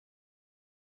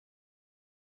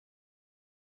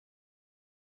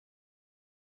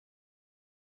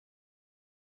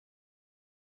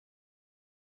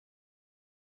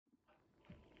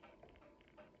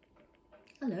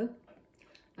Hello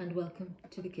and welcome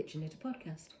to the Kitchen Knitter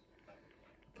podcast,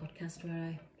 a podcast where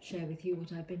I share with you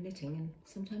what I've been knitting and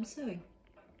sometimes sewing.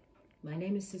 My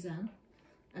name is Suzanne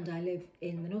and I live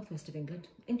in the northwest of England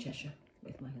in Cheshire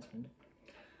with my husband.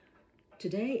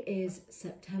 Today is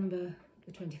September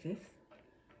the 25th,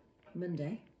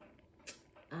 Monday,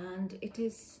 and it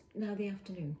is now the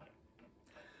afternoon.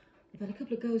 I've had a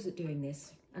couple of goes at doing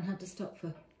this and had to stop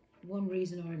for one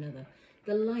reason or another.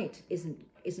 The light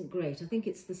isn't great. I think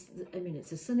it's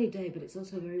it's a sunny day, but it's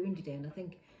also a very windy day, and I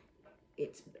think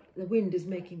the wind is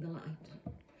making the light.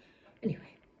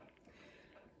 Anyway,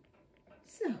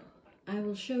 so I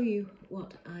will show you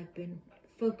what I've been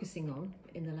focusing on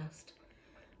in the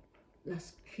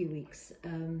last few weeks.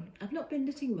 I've not been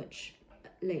knitting much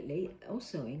lately or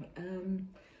sewing.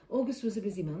 August was a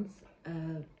busy month.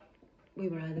 We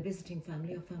were either visiting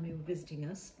family or family were visiting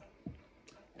us.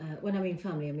 When I mean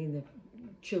family, I mean the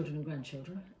children and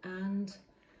grandchildren, and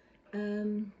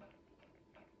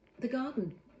the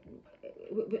garden,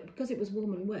 because it was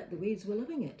warm and wet, the weeds were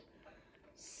loving it.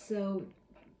 So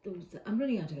I'm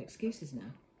running out of excuses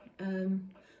now.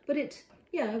 But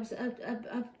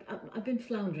I've been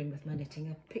floundering with my knitting.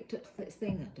 I've picked up this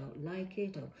thing, I don't like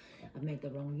it, or I've made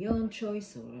the wrong yarn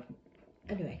choice, or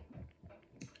anyway,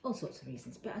 all sorts of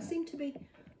reasons. But I seem to be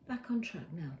back on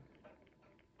track now.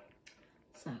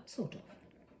 So, sort of.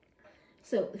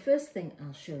 So the first thing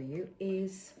I'll show you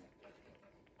is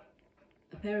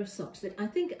a pair of socks that I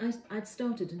think I'd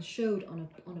started and showed on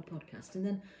a podcast, and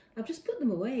then I've just put them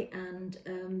away and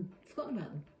forgotten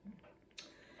about them.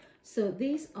 So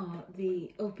these are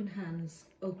the Open Hands,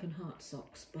 Open Heart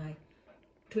socks by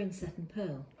Twin Set and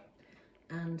Pearl,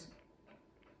 and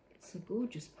it's a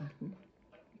gorgeous pattern.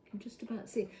 You can just about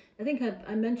see. I think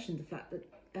I mentioned the fact that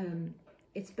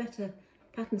it's better.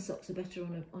 Pattern socks are better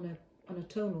on a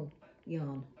tonal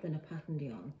yarn than a patterned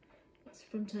yarn. It's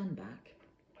front and back.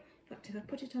 In fact, if I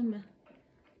put it on my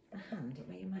hand,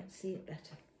 you might see it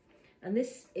better. And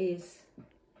this is,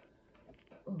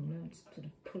 oh no, it's sort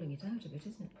of pulling it out a bit,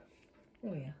 isn't it?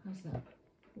 There we are. How's that?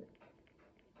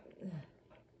 There.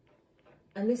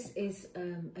 And this is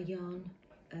a yarn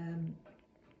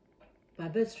by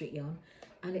Bird Street Yarn,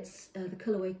 and it's the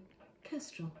colourway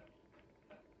Kestrel,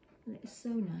 and it is so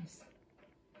nice.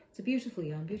 It's a beautiful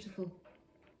yarn, beautiful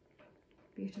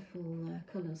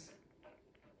colours.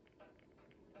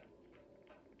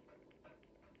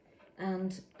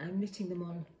 And I'm knitting them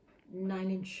on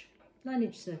 9-inch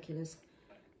circulars.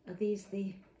 Are these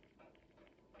the?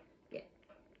 Yeah,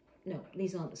 no,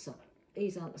 these aren't the sock.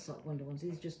 These aren't the sock wonder ones.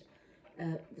 These are just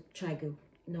the Chigo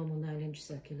normal 9-inch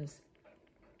circulars.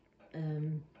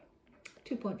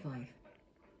 2.5.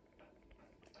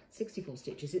 64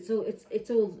 stitches. It's all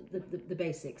the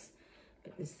basics,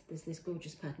 but there's this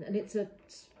gorgeous pattern, and it's a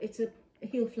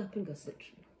heel flap and gusset,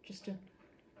 just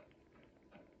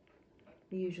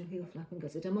the usual heel flap and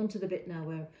gusset. I'm onto the bit now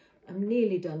where I'm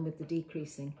nearly done with the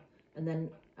decreasing, and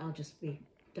then I'll just be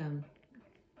down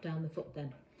the foot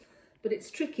then. But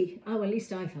it's tricky. Oh, at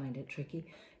least I find it tricky,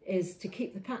 is to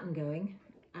keep the pattern going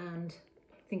and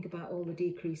think about all the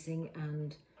decreasing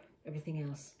and everything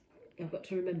else. I've got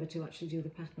to remember to actually do the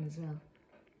pattern as well.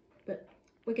 But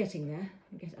we're getting there.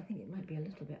 I think it might be a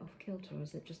little bit off kilter, or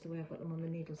is it just the way I've got them on the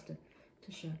needles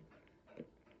to show? But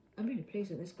I'm really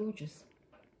pleased with this. Gorgeous.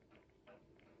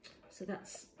 So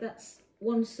that's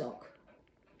one sock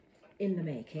in the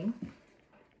making.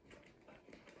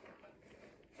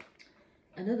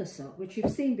 Another sock, which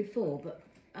you've seen before, but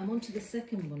I'm on to the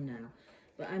second one now.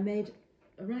 But I made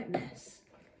a right mess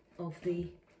of the...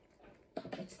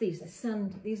 It's these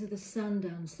are the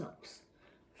Sandown socks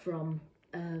from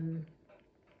the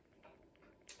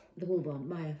Wool Barn,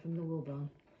 Maya from the Wool Barn,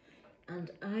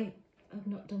 and I have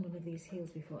not done one of these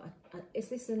heels before. Is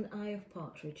this an Eye of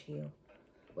Partridge heel,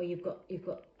 where you've got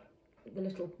the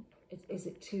little? Is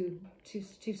it two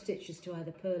stitches to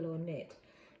either purl or knit?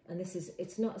 And this is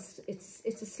it's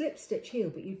a slip stitch heel,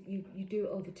 but you do it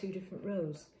over 2 different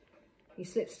rows. You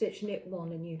slip stitch, knit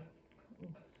one, and you.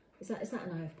 Is that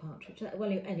an Eye of Partridge?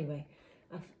 Well, anyway,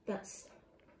 that's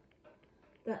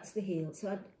the heel.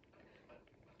 So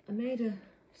I made a.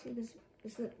 See,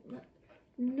 there's that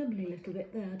nubbly little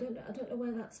bit there. I don't know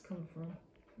where that's come from.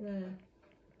 There.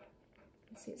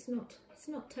 See, it's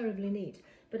not terribly neat,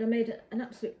 but I made an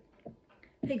absolute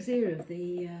pig's ear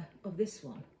of this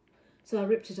one. So I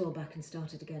ripped it all back and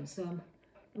started again. So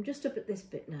I'm just up at this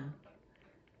bit now.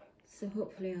 So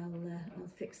hopefully I'll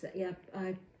fix that. Yeah,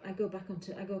 I go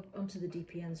onto the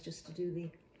DPNs just to do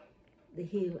the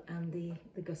heel and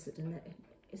the gusset, and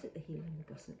is it the heel and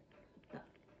the gusset? That,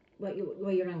 where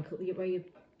your ankle,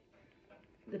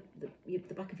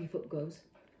 the back of your foot goes.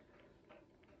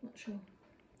 not sure.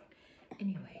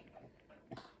 Anyway,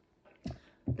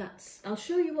 I'll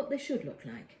show you what they should look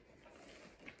like.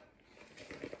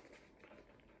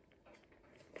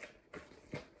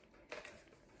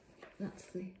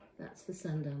 That's the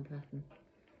Sandown pattern.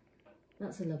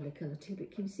 That's a lovely colour too,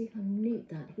 but can you see how neat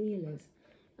that heel is?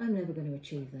 I'm never going to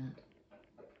achieve that.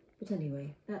 But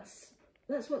anyway, that's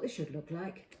what they should look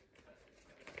like.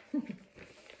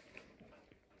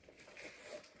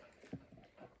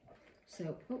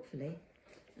 So hopefully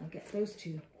I'll get those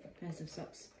 2 pairs of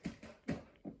socks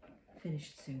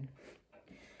finished soon.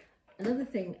 Another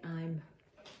thing I'm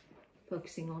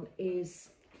focusing on is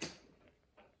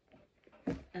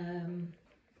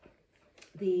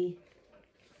the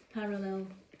Parallel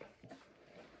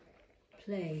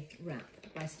Play wrap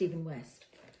by Stephen West.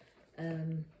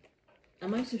 I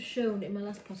might have shown in my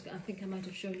last podcast, I think I might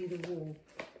have shown you the wool,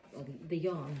 or the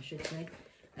yarn I should say,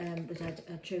 that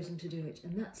I'd chosen to do it,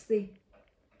 and that's the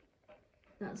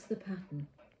pattern.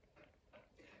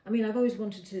 I mean, I've always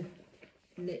wanted to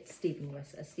knit a Stephen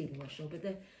West shawl, but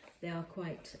they are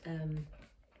quite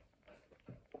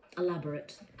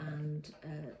elaborate, and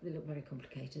they look very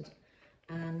complicated,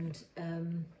 and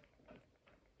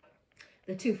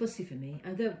they're too fussy for me.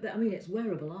 And I mean, it's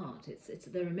wearable art.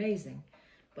 They're amazing,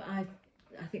 but I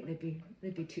think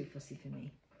they'd be too fussy for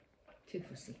me. Too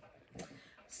fussy.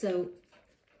 So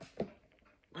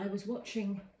I was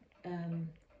watching.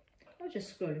 I was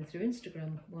just scrolling through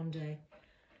Instagram one day,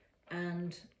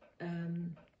 and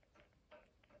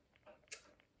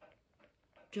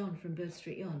John from Bird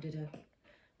Street Yarn did a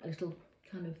little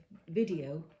kind of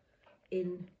video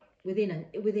within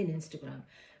Instagram,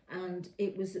 and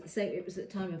it was at the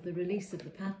time of the release of the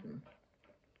pattern,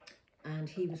 and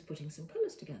he was putting some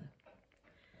colours together,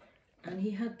 and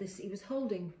he was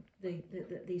holding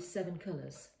these 7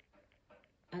 colours,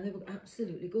 and they were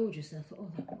absolutely gorgeous, and I thought,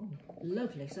 oh,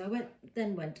 lovely. So I went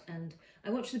and I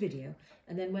watched the video,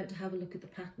 and then went to have a look at the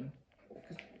pattern,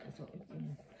 because I thought,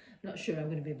 I'm not sure I'm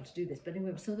going to be able to do this, but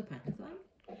anyway, I saw the pattern, I thought,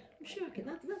 I'm sure I can,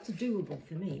 that's doable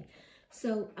for me.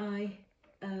 So I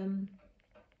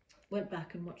went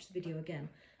back and watched the video again,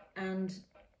 and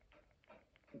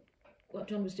what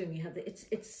John was doing, he had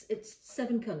it's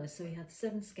 7 colours, so he had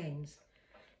 7 skeins,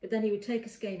 but then he would take a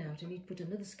skein out and he'd put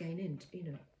another skein in,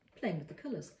 playing with the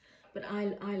colours. But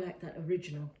I like that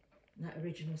original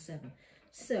 7.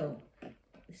 So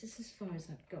this is as far as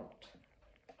I've got,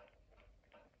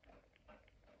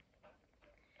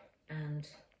 and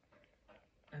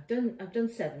I've done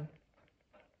 7.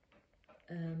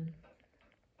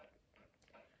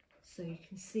 So you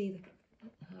can see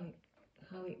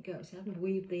how it goes. I haven't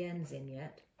weaved the ends in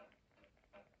yet.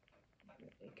 There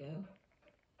we go.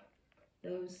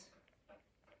 Those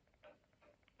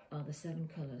are the 7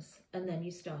 colours, and then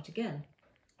you start again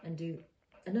and do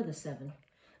another 7,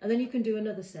 and then you can do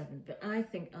another 7, but I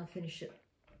think I'll finish it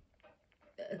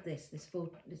at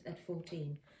at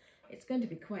 14. It's going to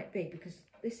be quite big, because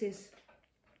it's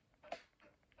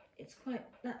quite,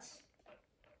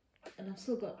 and I've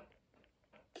still got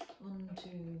 1,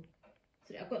 2,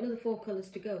 3, I've got another 4 colours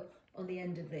to go on the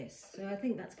end of this, so I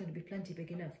think that's going to be plenty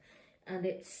big enough. And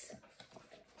it's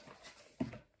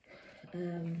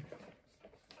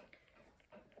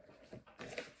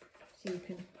so you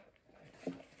can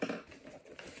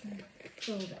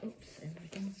fold that. Oops,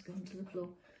 everything's gone to the floor.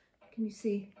 Can you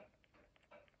see?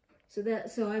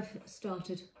 So I've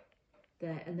started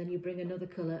there, and then you bring another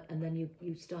colour, and then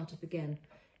you start up again,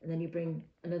 and then you bring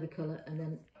another colour, and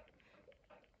then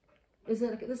there's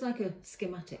like a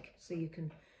schematic, so you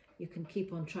can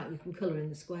keep on track. You can colour in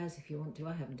the squares if you want to.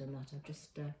 I haven't done that. I've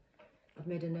just I've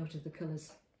made a note of the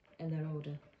colours in their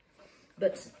order,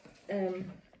 but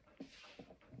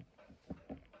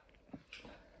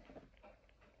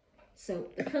so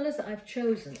the colours that I've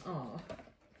chosen are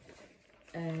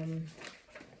I've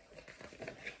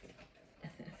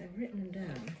written them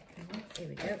down. Here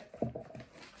we go.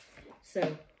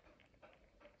 So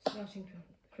starting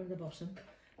from the bottom,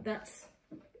 that's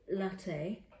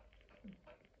latte,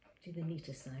 to the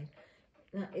neater side.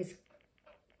 That is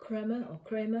crema or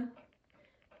crema,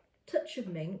 touch of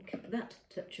mink, that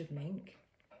touch of mink,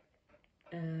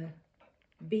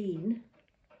 bean,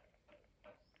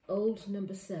 old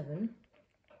number 7,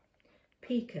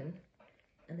 pecan,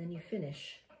 and then you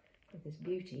finish with this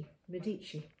beauty,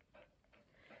 Medici.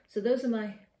 So those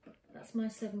are that's my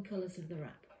 7 colours of the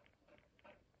wrap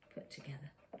put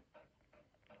together.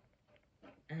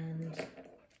 And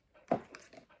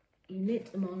you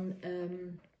knit them on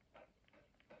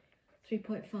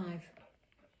 3.5.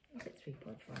 Is it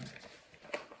 3.5?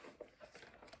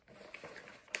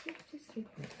 It is 3.5.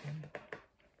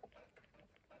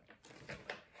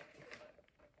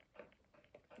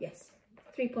 yes,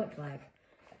 3.5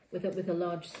 with a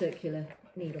large circular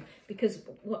needle. Because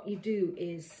what you do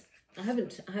is, I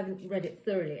haven't read it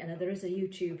thoroughly, and there is a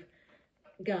YouTube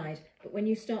guide, but when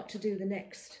you start to do the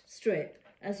next strip,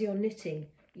 as you're knitting,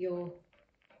 you're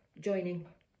joining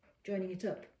it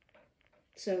up.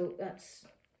 So that's,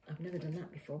 I've never done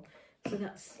that before. So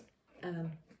that's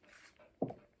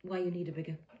why you need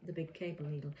the big cable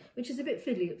needle, which is a bit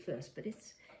fiddly at first, but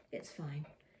it's fine,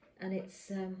 and it's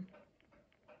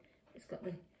got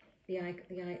the eye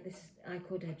this is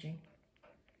I-cord edging.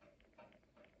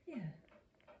 Yeah.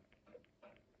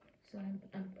 So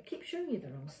I keep showing you the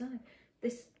wrong side.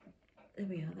 There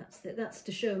we are. That's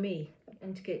to show me,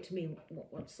 indicate to me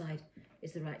what side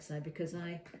is the right side, because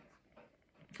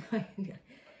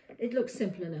it looks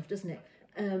simple enough, doesn't it?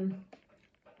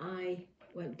 I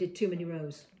did too many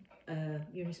rows.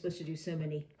 You're only supposed to do so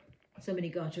many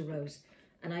garter rows,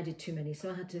 and I did too many,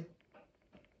 so I had to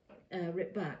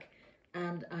rip back,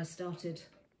 and I started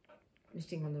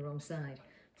knitting on the wrong side.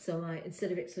 So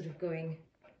instead of it sort of going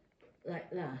like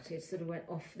that, it sort of went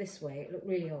off this way. It looked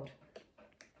really odd.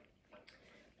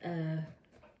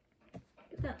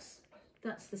 But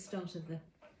that's the start of the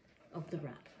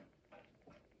wrap,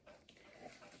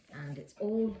 and it's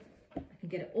all, I can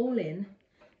get it all in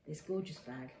this gorgeous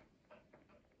bag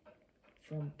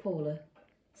from Paula,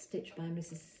 stitched by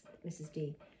Mrs.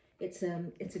 D. It's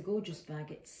a gorgeous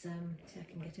bag. It's see, I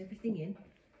can get everything in.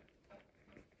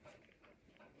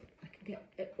 I can get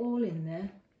it all in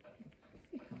there.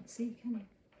 You can't see, can you?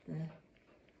 There,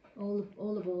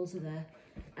 all the balls are there,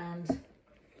 and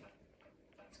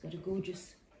it's got a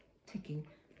gorgeous ticking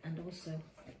and also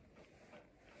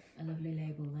a lovely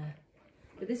label there.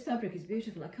 But this fabric is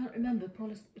beautiful. I can't remember,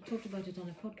 Paula talked about it on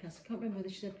a podcast. I can't remember whether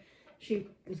she said she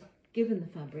was given the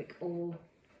fabric or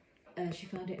she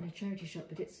found it in a charity shop,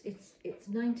 but it's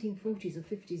 1940s or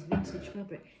 50s vintage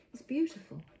fabric. It's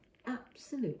beautiful,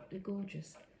 absolutely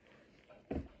gorgeous.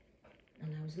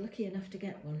 And I was lucky enough to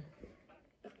get one.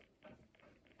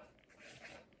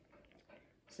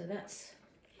 So that's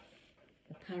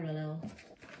a parallel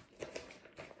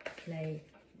play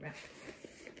wrap.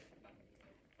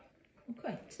 I'm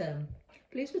quite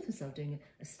pleased with myself doing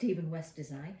a Stephen West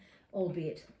design,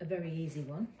 albeit a very easy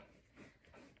one.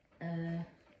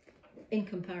 In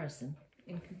comparison.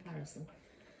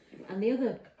 And the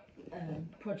other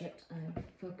project I'm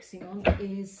focusing on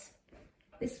is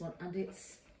this one, and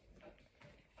it's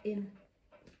in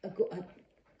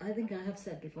I think I have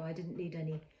said before I didn't need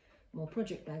any more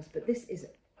project bags, but this is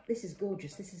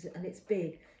gorgeous. And it's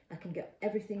big. I can get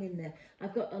everything in there.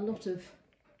 I've got a lot of,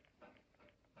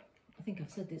 I think I've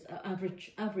said this,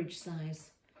 average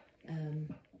size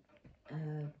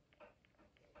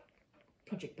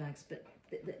project bags, but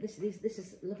this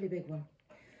is a lovely big one,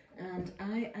 and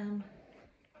I am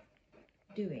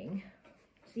doing,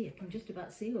 see, I can just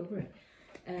about see over it.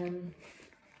 I'll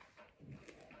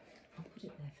put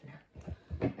it there for now.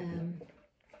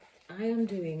 I am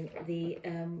doing the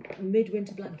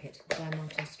Midwinter Blanket by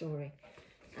Martin Story,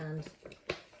 and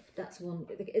that's one.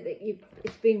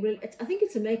 It's been really. I think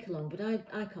it's a make along, but I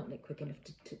can't knit quick enough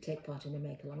to take part in a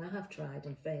make along. I have tried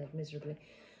and failed miserably.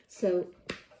 So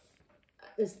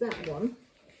there's that one.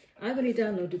 I've only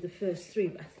downloaded the first 3,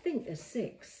 but I think there's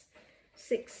six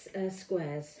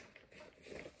squares,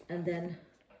 and then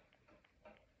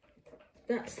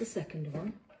that's the second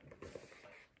one,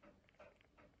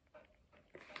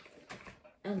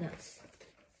 and that's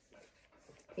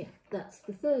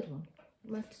the third one.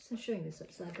 I'm showing this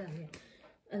upside down, yeah,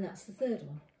 and that's the third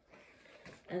one,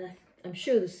 and I'm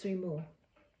sure there's 3 more,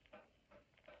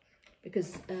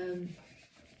 because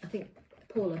I think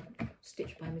Paula,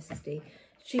 stitched by Mrs. D,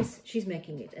 she's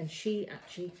making it, and she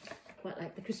actually quite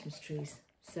liked the Christmas trees.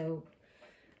 So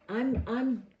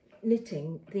I'm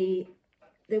knitting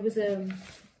there was on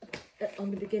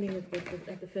the beginning of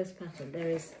the first pattern there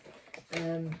is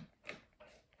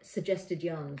suggested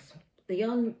yarns. The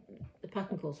yarn the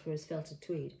pattern calls for is felted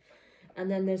tweed, and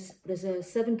then there's a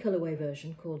 7 colourway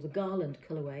version called the Garland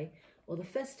colourway or the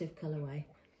Festive colourway.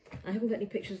 I haven't got any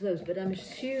pictures of those, but I'm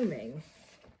assuming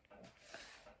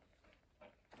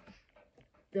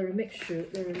they're a mixture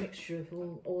of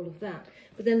all of that.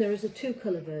 But then there is a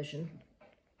 2-colour version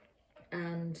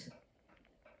and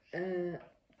a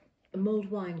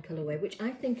mulled wine colourway, which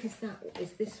I think is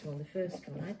this one, the first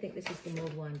one. I think this is the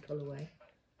mulled wine colourway.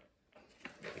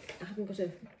 I haven't got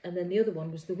and then the other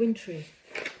one was the wintry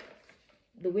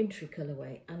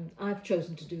colourway, and I've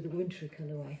chosen to do the wintry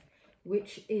colourway,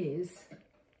 which is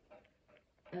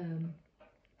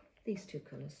these 2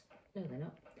 colours. No, they're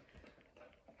not.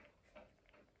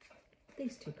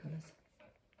 These 2 colours.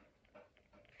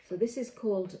 So this is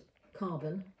called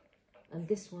Carbon, and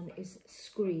this one is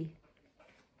Scree.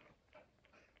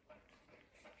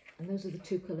 And those are the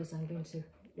two colours I'm going to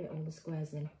knit all the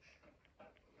squares in.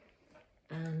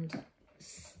 And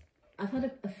I've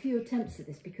had a few attempts at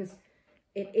this because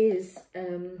it is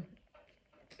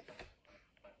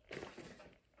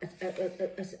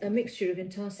a mixture of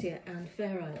Intarsia and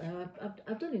Fair Isle. Now,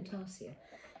 I've done Intarsia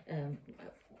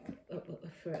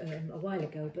for a while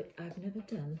ago, but I've never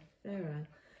done Fair Isle.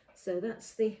 So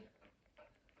this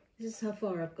is how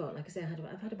far I've got. Like I say,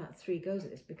 I've had about 3 goes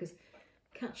at this because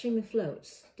catching the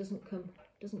floats doesn't come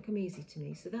easy to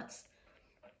me. So that's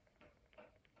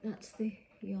the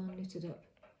yarn knitted up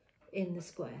in the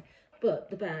square. But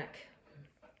the back,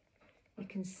 you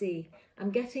can see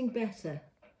I'm getting better.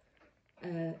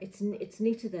 It's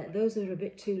neater there. Those are a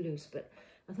bit too loose, but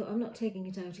I thought I'm not taking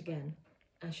it out again.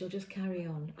 I shall just carry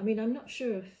on. I mean, I'm not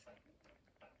sure if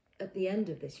at the end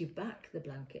of this you back the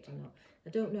blanket or not. I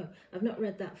don't know. I've not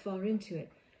read that far into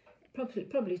it.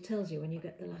 Probably tells you when you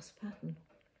get the last pattern.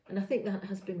 And I think that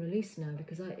has been released now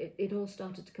because it all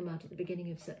started to come out at the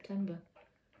beginning of September.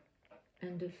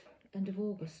 End of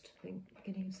August, I think,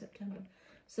 beginning of September.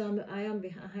 So I am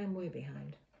way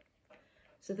behind.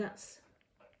 So that's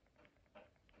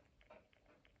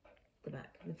the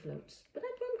back and the floats. But I'm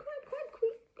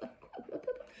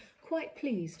quite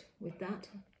pleased with that.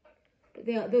 But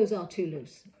those are too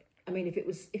loose. I mean, if it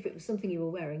was something you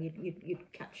were wearing,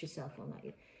 you'd catch yourself on that.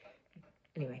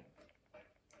 Anyway,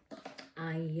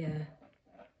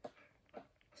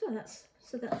 so that's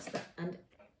that, and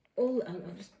all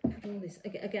I'll just put all this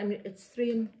again. It's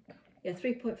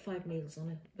 3.5 needles on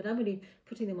it, but I'm only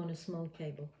putting them on a small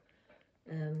cable.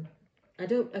 I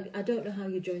don't know how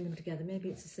you join them together. Maybe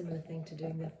it's a similar thing to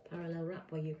doing the parallel wrap,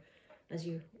 where you're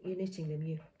knitting them,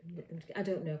 you knit them together. I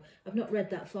don't know. I've not read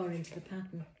that far into the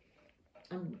pattern.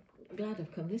 I'm glad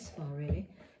I've come this far, really.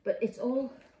 But it's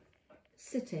all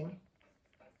sitting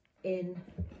in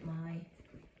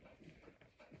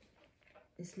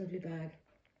this lovely bag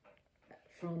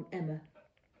from Emma,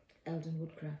 Eldon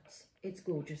Woodcrafts. It's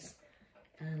gorgeous,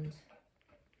 and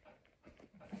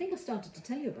I think I started to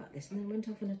tell you about this and then went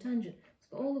off on a tangent. It's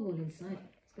got all the wool inside.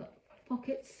 It's got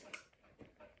pockets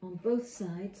on both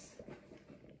sides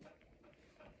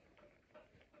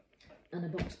and a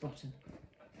box bottom.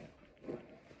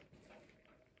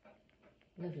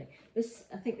 Lovely.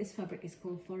 I think this fabric is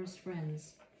called Forest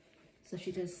Friends. So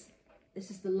she does, this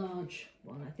is the large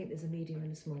one. I think there's a medium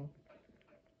and a small,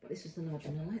 but this is the large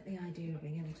one. I like the idea of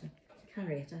being able to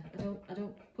carry it. I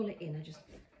don't pull it in. I just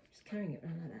carrying it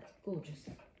around like that. It's gorgeous.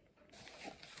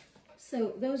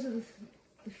 So those are the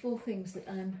 4 things that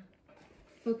I'm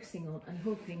focusing on and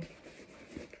hoping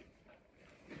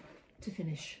to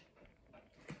finish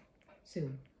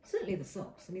soon. Certainly the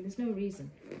socks. I mean, there's no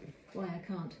reason why I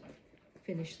can't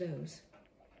finish those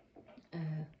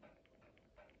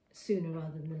sooner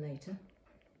rather than later.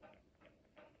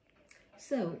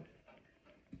 So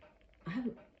I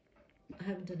haven't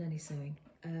done any sewing,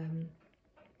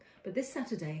 but this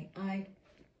Saturday I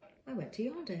went to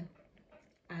Yarndale,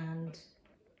 and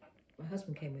my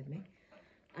husband came with me,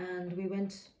 and we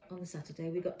went on the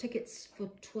Saturday. We got tickets for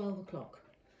 12 o'clock,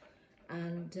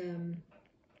 and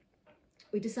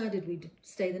we decided we'd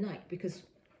stay the night because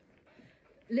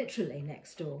literally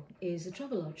next door is a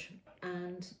travel lodge,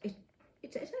 and it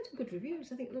had good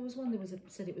reviews. I think there was one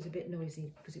that said it was a bit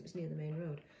noisy because it was near the main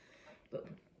road, but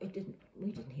we didn't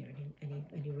hear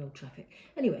any road traffic.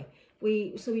 Anyway,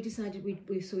 so we decided we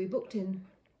booked in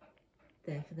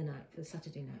there for the night, for the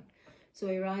Saturday night. So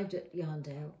we arrived at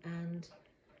Yarndale, and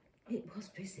it was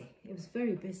busy. It was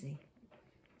very busy.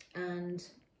 And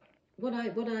what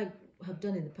I have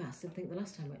done in the past, I think the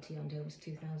last time I went to Yarndale was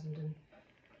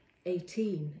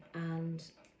 2018,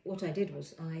 and what I did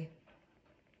was I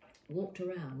walked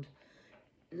around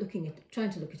trying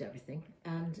to look at everything,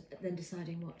 and then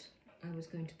deciding what I was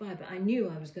going to buy. But I knew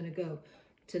I was going to go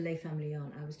to Les Family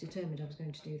Yarn. I was determined I was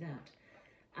going to do that.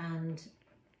 And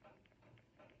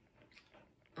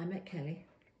I met Kelly,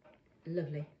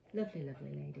 lovely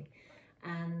lady,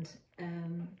 and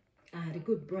I had a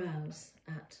good browse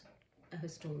at her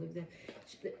stall.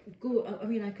 I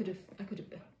mean, I could have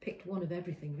picked one of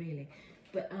everything really,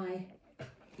 but I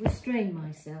restrained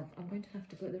myself. I'm going to have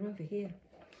to go. They're over here.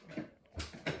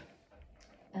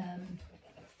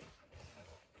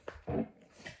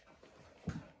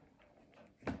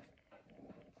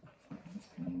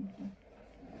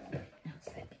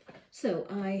 So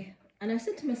I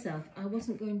said to myself I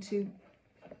wasn't going to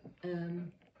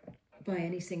buy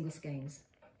any single skeins.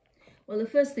 Well, the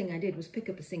first thing I did was pick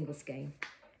up a single skein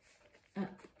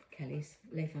at Kelly's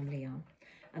Les Family Yarn,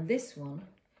 and this one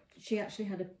she actually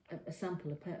had a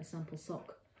sample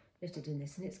sock knitted in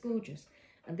this, and it's gorgeous.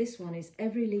 And this one is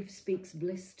Every Leaf Speaks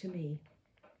Bliss to Me,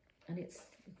 and it's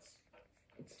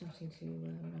starting to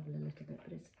unravel a little bit,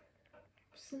 but it's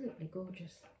absolutely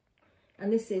gorgeous.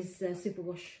 And this is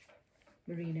superwash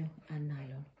merino and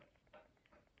nylon.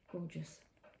 Gorgeous.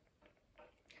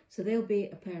 So there'll be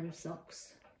a pair of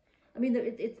socks. I mean,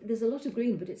 there's a lot of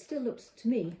green, but it still looks, to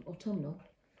me, autumnal.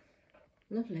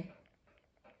 Lovely.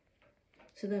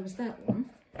 So there was that one.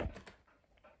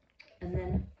 And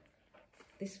then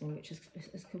this one, which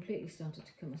has completely started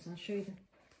to come. So I'll show you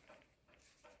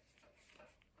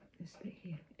this bit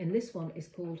here. And this one is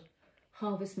called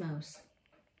Harvest Mouse.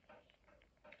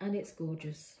 And it's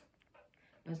gorgeous.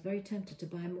 I was very tempted to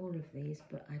buy more of these,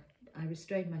 but I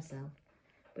restrained myself.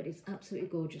 But it's absolutely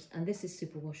gorgeous. And this is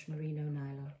superwash merino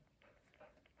nylon.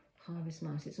 Harvest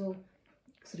Mouse. It's all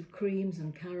sort of creams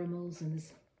and caramels, and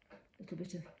there's a little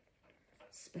bit of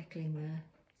speckling there.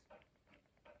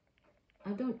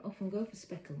 I don't often go for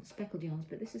speckled yarns,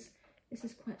 but this is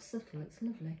quite subtle. It's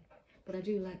lovely. But I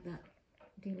do like that.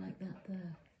 I do like that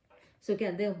there. So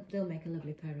again, they'll make a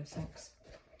lovely pair of socks.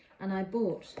 And I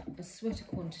bought a sweater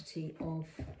quantity of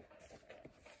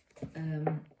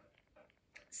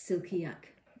Silky Yak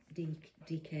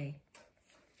DK,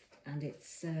 and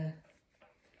it's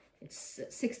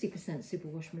 60%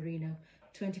 superwash merino,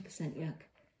 20% yak,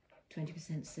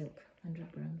 20% silk,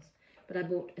 100 grams. But I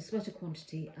bought a sweater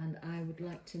quantity, and I would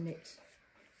like to knit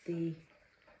the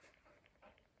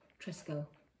Tresco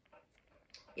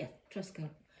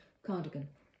cardigan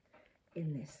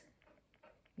in this.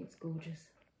 It's gorgeous.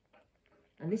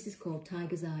 And this is called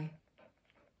Tiger's Eye.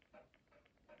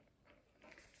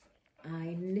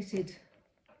 I knitted,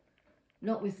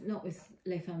 not with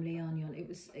Les Family yarn, it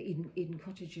was Eden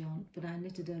Cottage yarn, but I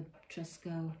knitted a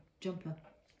Tresco jumper.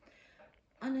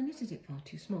 And I knitted it far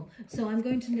too small. So I'm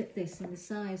going to knit this in the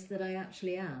size that I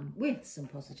actually am, with some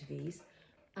positive ease,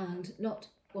 and not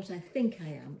what I think I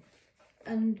am,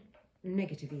 and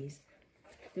negative ease.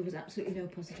 There was absolutely no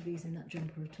positive ease in that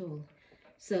jumper at all.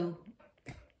 So,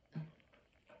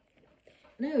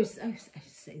 and I always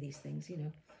say these things, you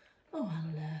know, oh,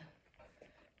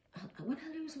 when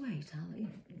I lose weight, I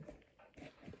don't think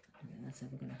that's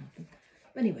ever going to happen.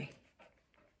 But anyway,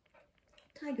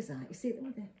 Tiger's Eye, you see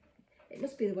them there? It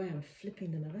must be the way I'm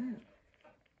flipping them about.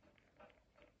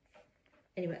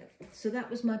 Anyway, so that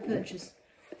was my purchase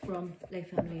from Les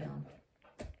Family Yarn.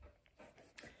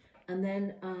 And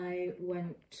then I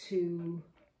went to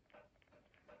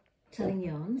Telling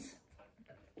Yarns.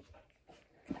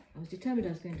 I was determined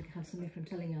I was going to have something from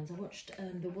Telling Yarns. I watched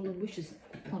the Wool and Wishes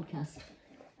podcast,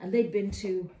 and they'd been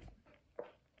to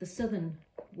the Southern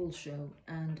Wool Show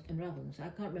and Unravel. I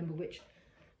can't remember which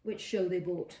show they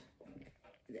bought,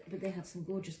 but they had some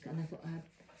gorgeous, and I thought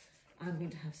I'm going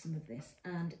to have some of this.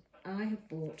 And I have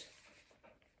bought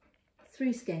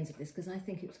 3 skeins of this because I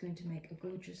think it was going to make a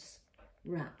gorgeous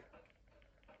wrap.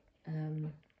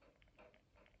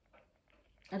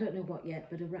 I don't know what yet,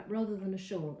 but a wrap, rather than a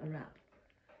shawl, a wrap.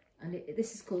 And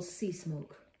this is called Sea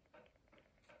Smoke.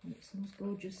 And it's most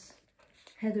gorgeous,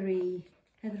 heathery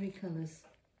colours.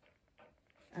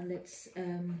 And it's,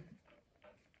 the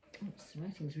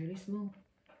writing's really small.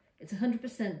 It's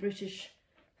 100% British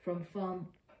from farm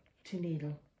to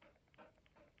needle.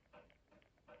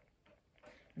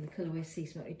 And the colourway Sea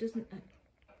Smoke. It doesn't,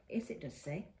 yes it does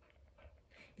say.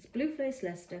 It's Blue Face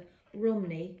Leicester,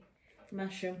 Romney,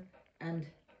 Masham, and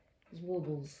there's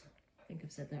Warbles. I think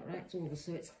I've said that right. It's Warbles.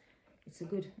 So it's a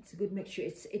good mixture.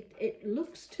 It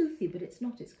looks toothy, but it's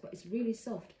not. It's really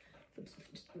soft. But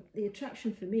the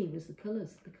attraction for me was the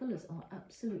colours. The colours are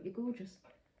absolutely gorgeous.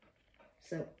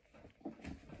 So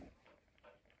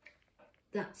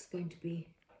that's going to be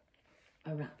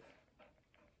a wrap.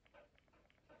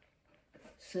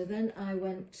 So then I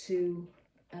went to,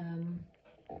 I'm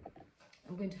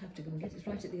going to have to go and get it. It's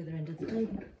right at the other end of the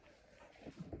table.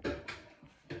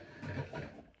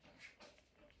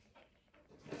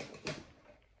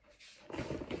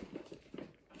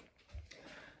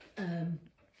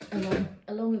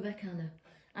 Along with Anna.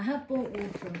 I have bought wool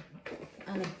from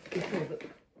Anna before, but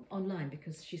online,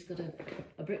 because she's got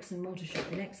a bricks and mortar shop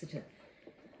in Exeter.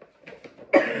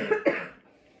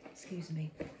 Excuse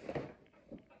me.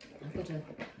 I've got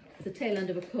the tail end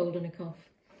of a cold and a cough.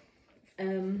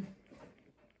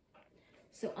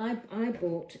 So I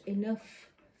bought enough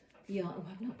yarn. Oh,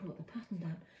 I've not brought the pattern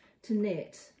down to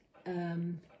knit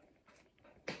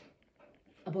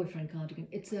a boyfriend cardigan.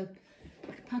 It's a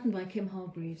pattern by Kim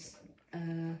Hargreaves,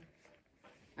 and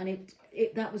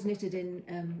that was knitted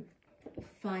in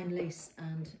fine lace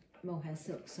and mohair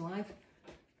silk. So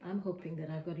I'm hoping that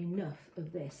I've got enough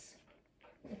of this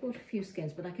I bought a few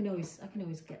skeins, but I can always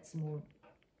get some more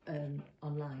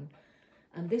online.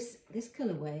 And this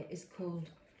colourway is called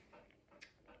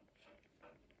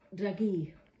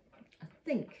Draghi. I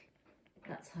think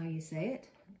that's how you say it.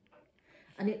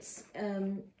 And it's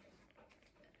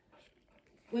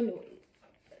when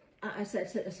I said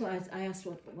so, I asked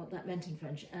what that meant in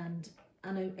French, and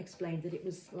Anna explained that it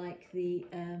was like the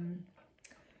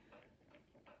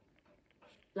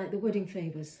wedding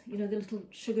favours, you know, the little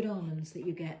sugared almonds that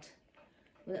you get.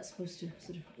 Well, that's supposed to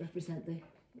sort of represent the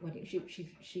wedding.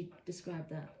 She described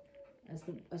that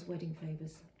as wedding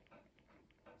favours.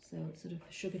 So it's sort of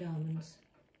sugared almonds.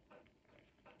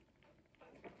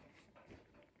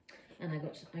 And I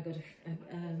got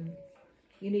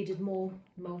you needed more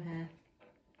mohair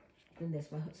than this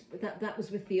one. That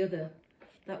was with the other.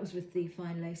 That was with the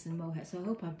fine lace and mohair. So I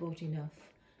hope I bought enough.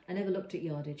 I never looked at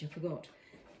yardage. I forgot,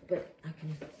 but I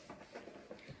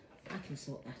can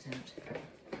sort that out.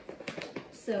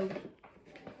 So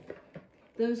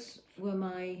those were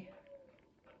my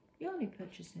yarny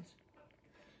purchases.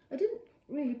 I didn't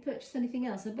really purchase anything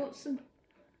else. I bought some.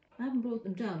 I haven't brought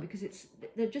them down because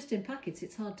they're just in packets.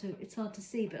 It's hard to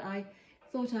see. But I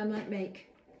thought I might make.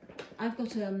 I've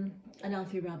got an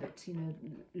Alfie rabbit, you know,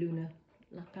 Luna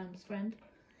Lapin's friend,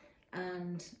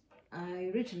 and I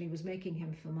originally was making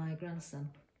him for my grandson,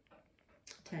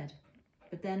 Ted.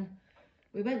 But then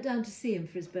we went down to see him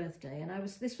for his birthday, and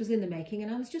this was in the making,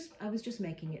 and I was just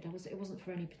making it. It wasn't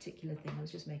for any particular thing. I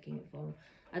was just making it for him.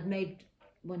 I'd made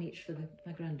one each for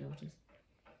my granddaughters,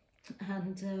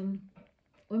 and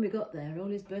when we got there, all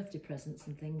his birthday presents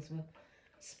and things were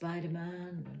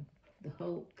Spider-Man and the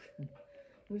Hulk, and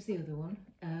who was the other one?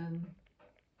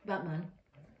 Batman,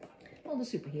 all the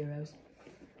superheroes.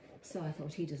 So I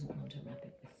thought, he doesn't want a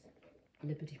rabbit with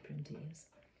Liberty print ears.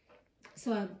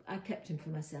 So I kept him for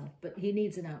myself, but he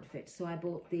needs an outfit. So I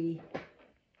bought the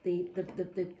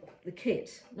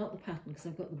kit, not the pattern, because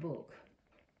I've got the book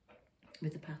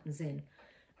with the patterns in,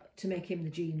 to make him the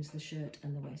jeans, the shirt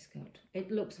and the waistcoat.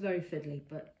 It looks very fiddly,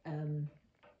 but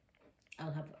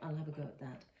I'll have a go at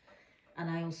that. And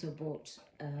I also bought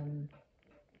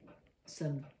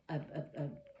some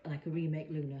like a remake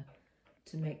Luna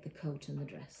to make the coat and the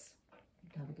dress.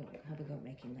 Have a go at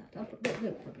making that. They'll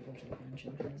probably go to the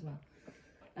grandchildren as well.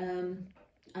 And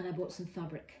I bought some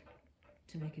fabric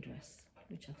to make a dress,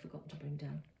 which I've forgotten to bring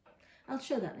down. I'll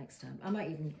show that next time. I might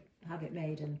even have it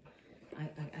made, and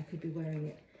I could be wearing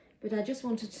it. But I just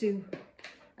wanted to.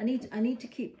 I need to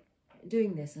keep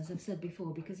doing this, as I've said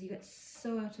before, because you get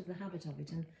so out of the habit of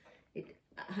it, and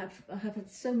I have had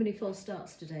so many false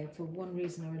starts today for one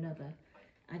reason or another.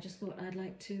 I just thought I'd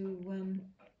like to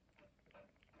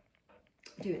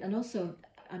do it. And also,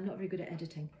 I'm not very good at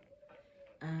editing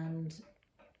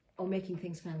or making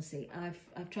things fancy.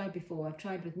 I've tried before. I've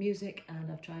tried with music,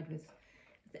 and I've tried with,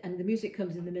 and the music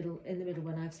comes in the middle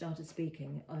when I've started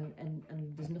speaking, and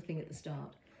there's nothing at the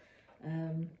start.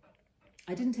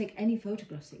 I didn't take any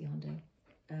photographs at Yarndale.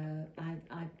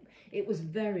 It was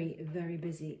very, very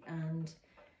busy, and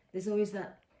there's always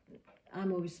that.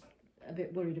 I'm always a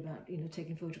bit worried about, you know,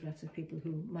 taking photographs of people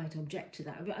who might object to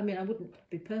that. I mean, I wouldn't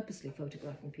be purposely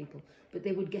photographing people, but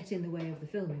they would get in the way of the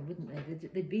filming, wouldn't they?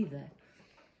 They'd be there,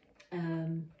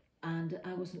 and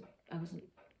I wasn't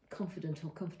confident or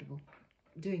comfortable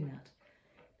doing that.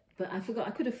 But I forgot.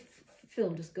 I could have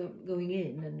filmed just going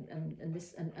in and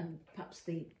this and perhaps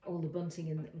all the bunting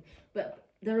in. But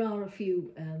there are a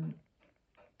few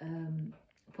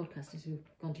podcasters who've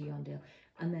gone to Yarndale,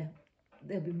 and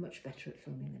they'll be much better at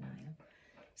filming than I am.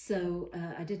 So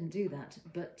I didn't do that,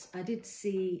 but I did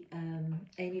see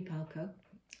Amy Palco.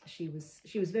 She was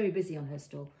very busy on her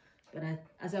stall, but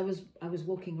as I was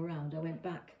walking around, I went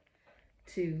back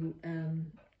to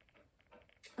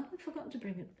I've forgotten to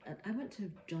bring it. I went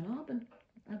to John Arbon.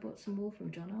 I bought some more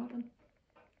from John Arbon.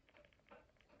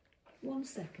 1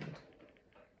 second.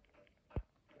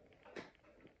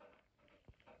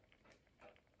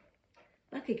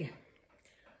 Back again.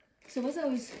 So as I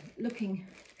was looking,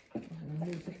 I'll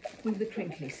move the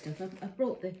crinkly stuff. I've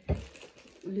brought the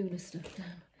Luna stuff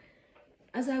down.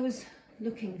 As I was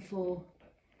looking for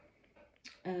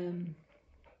the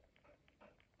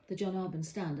John Arbon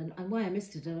stand, and why I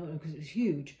missed it, I don't know, because it was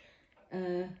huge.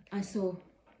 I saw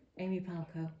Amy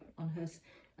Palco on hers.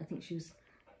 I think she was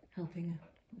helping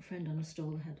a friend on a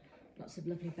stall that had lots of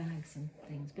lovely bags and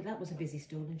things. But that was a busy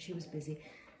stall, and she was busy.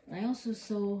 I also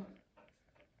saw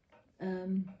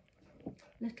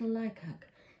Little Lycack.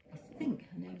 I think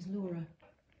her name's Laura.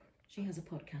 She has a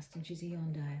podcast, and she's a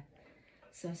yarn dyer.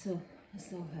 So I saw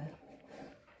her.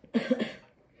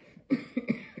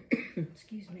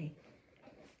 Excuse me.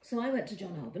 So I went to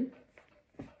John Arbon,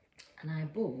 and I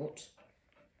bought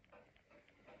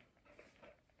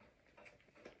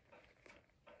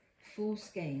 4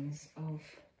 skeins of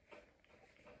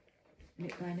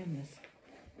knit by numbers,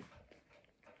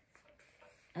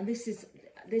 and this is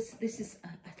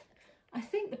I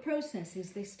think the process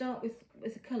is they start with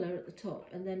a colour at the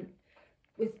top, and then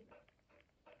with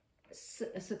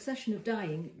a succession of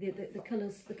dyeing the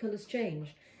colours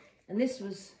change, and this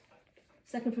was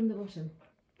second from the bottom,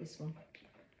 this one,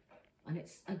 and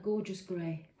it's a gorgeous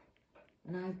grey,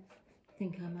 and I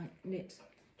think I might knit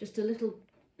just a little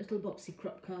boxy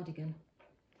crop cardigan,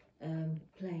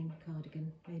 plain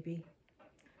cardigan maybe,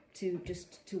 to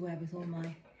wear with all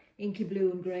my inky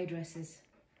blue and grey dresses.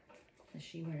 As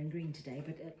she wearing green today,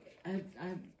 but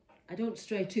I don't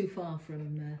stray too far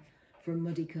from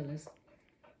muddy colours.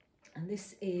 And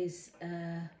this is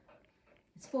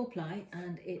it's 4-ply,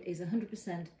 and it is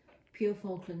 100% pure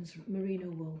Falklands merino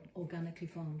wool, organically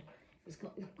farmed. It's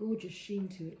got a gorgeous sheen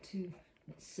to it too.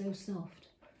 It's so soft.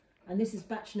 And this is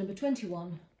batch number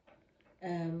 21,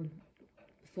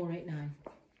 489.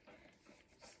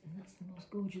 And that's the most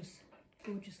gorgeous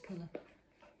colour.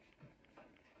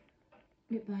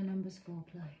 Knit by numbers,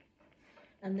 4-ply.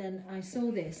 And then I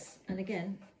saw this, and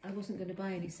again, I wasn't going to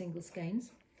buy any single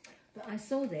skeins, but I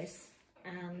saw this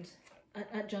and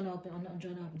at John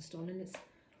Arbon's stall, and it's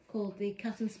called the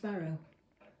Cat and Sparrow.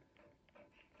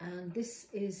 And this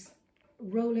is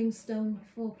Rolling Stone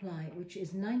 4-ply, which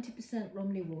is 90%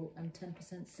 Romney wool and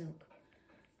 10% silk,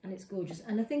 and it's gorgeous.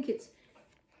 And I think it's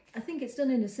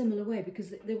done in a similar way,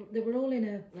 because they were all in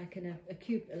a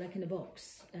cube, like in a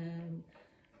box.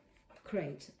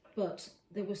 Crate, but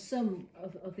there were some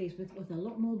of these with a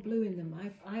lot more blue in them.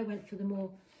 I went for the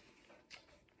more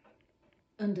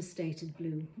understated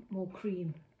blue, more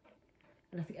cream,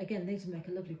 and I think again these would make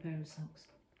a lovely pair of socks.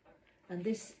 And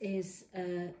this is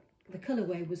the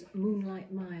colourway was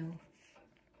Moonlight Mile,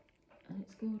 and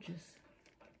it's gorgeous.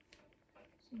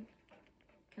 See?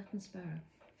 Cat and Sparrow.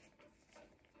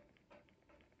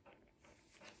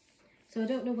 So I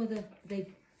don't know whether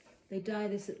they dye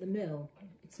this at the mill.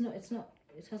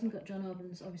 It hasn't got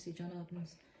obviously John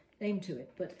Arbon's name to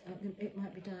it, but it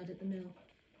might be dyed at the mill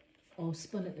or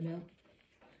spun at the mill.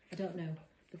 I don't know,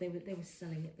 but they were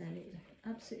selling it then. It was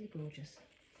absolutely gorgeous.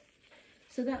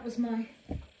 So that was my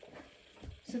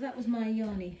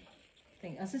yarny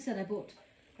thing. As I said, I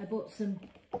bought some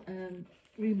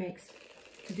remakes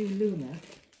to do Luna,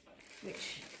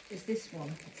 which is this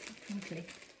one, frankly.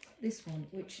 This one,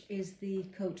 which is the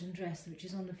coat and dress, which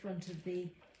is on the front of the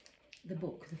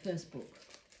book, the first book.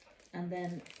 And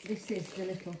then this is the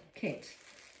little kit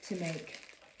to make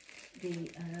the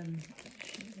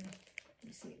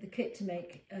kit to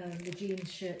make the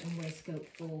jeans shirt and waistcoat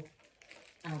for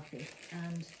Alfie.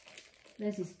 And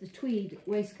there's the tweed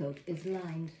waistcoat is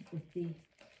lined with the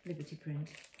Liberty print,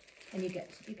 and you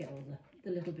get all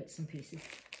the little bits and pieces.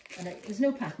 And there's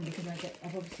no pattern because I've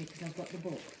got the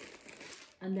book.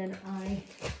 And then I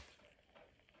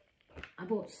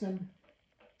bought some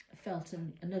felt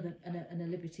and a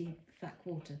Liberty fat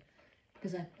quarter,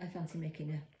 because I fancy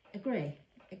making a grey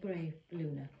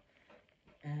Luna,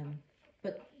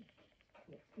 but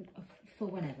for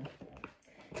whenever.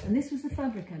 And this was the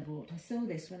fabric I bought. I saw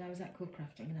this when I was at Cook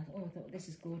Crafting, and I thought this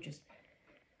is gorgeous,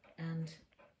 and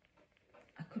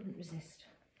I couldn't resist.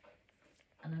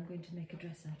 And I'm going to make a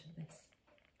dress out of this.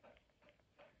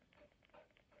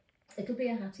 It'll be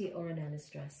a Hattie or an Ellis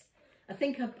dress. I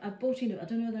think I've bought enough. I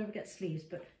don't know whether I'll ever get sleeves,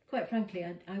 but quite frankly,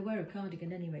 I wear a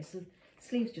cardigan anyway, so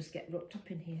sleeves just get rocked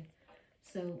up in here.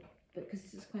 So, but because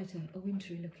this is quite a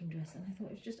wintry looking dress, and I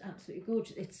thought it was just absolutely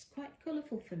gorgeous. It's quite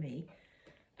colourful for me,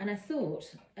 and I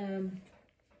thought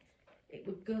it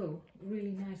would go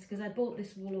really nice, because I bought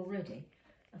this wool already.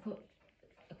 I thought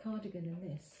a cardigan in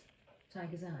this,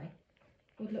 Tiger's Eye,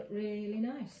 would look really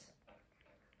nice.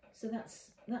 So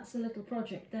that's a little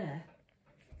project there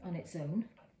on its own.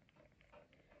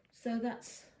 So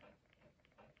that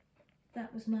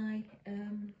was my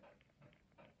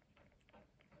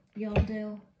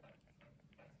Yarndale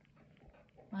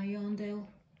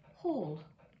haul.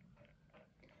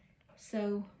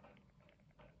 So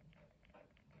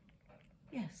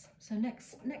yes, so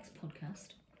next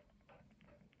podcast,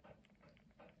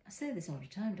 I say this all the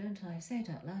time, don't I? I say it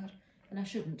out loud, and I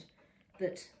shouldn't,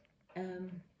 that I'll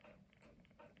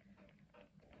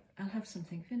have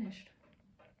something finished.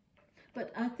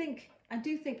 But I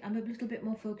do think I'm a little bit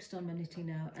more focused on my knitting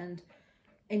now and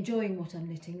enjoying what I'm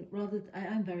knitting.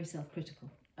 I'm very self-critical.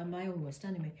 I'm my own worst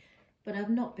enemy. But I've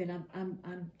not been.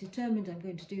 I'm determined. I'm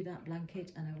going to do that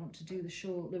blanket, and I want to do the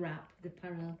shawl, the wrap, the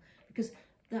parallel, because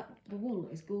the wool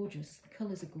is gorgeous. The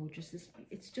colours are gorgeous.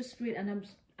 It's just really, and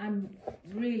I'm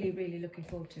really looking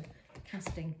forward to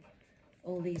casting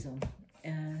all these on.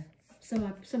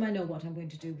 Some I know what I'm going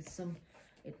to do with, some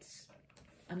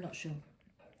I'm not sure.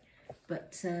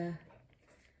 But there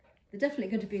are definitely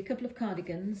going to be a couple of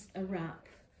cardigans, a wrap,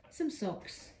 some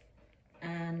socks,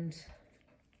 and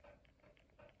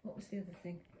what was the other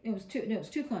thing? It was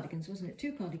two cardigans, wasn't it?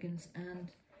 Two cardigans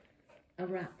and a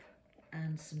wrap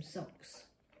and some socks.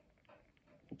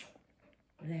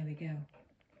 There we go.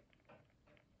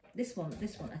 This one,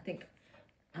 I think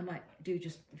I might do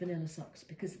just vanilla socks,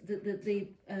 because the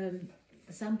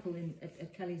sample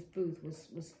at Kelly's booth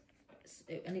was,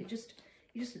 and you just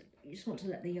want to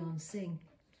let the yarn sing.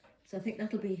 So I think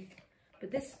that'll be,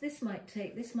 but this might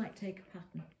take a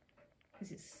pattern,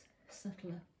 because it's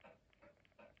subtler.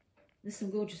 There's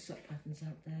some gorgeous sock patterns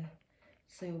out there.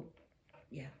 So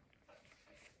yeah.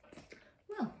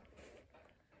 Well,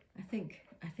 I think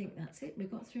that's it. We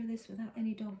got through this without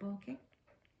any dog barking.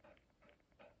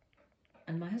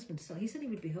 And my husband, he said he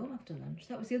would be home after lunch.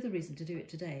 That was the other reason to do it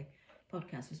today,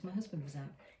 podcast, was my husband was out,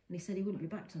 and he said he wouldn't be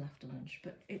back till after lunch.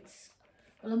 But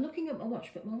well, I'm looking at my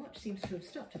watch, but my watch seems to have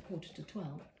stopped at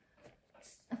 12:45.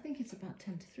 I think it's about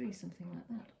 10 to 3, something like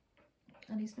that.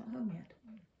 And he's not home yet.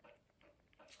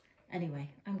 Anyway,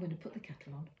 I'm going to put the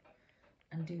kettle on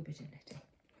and do a bit of knitting.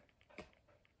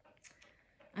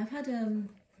 I've had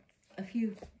a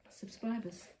few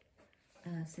subscribers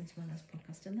since my last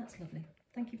podcast, and that's lovely.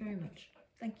 Thank you very much.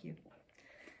 Thank you.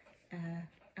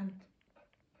 And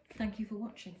thank you for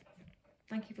watching.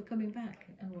 Thank you for coming back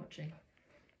and watching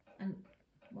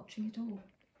it all.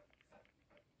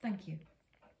 Thank you.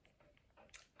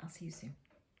 I'll see you soon.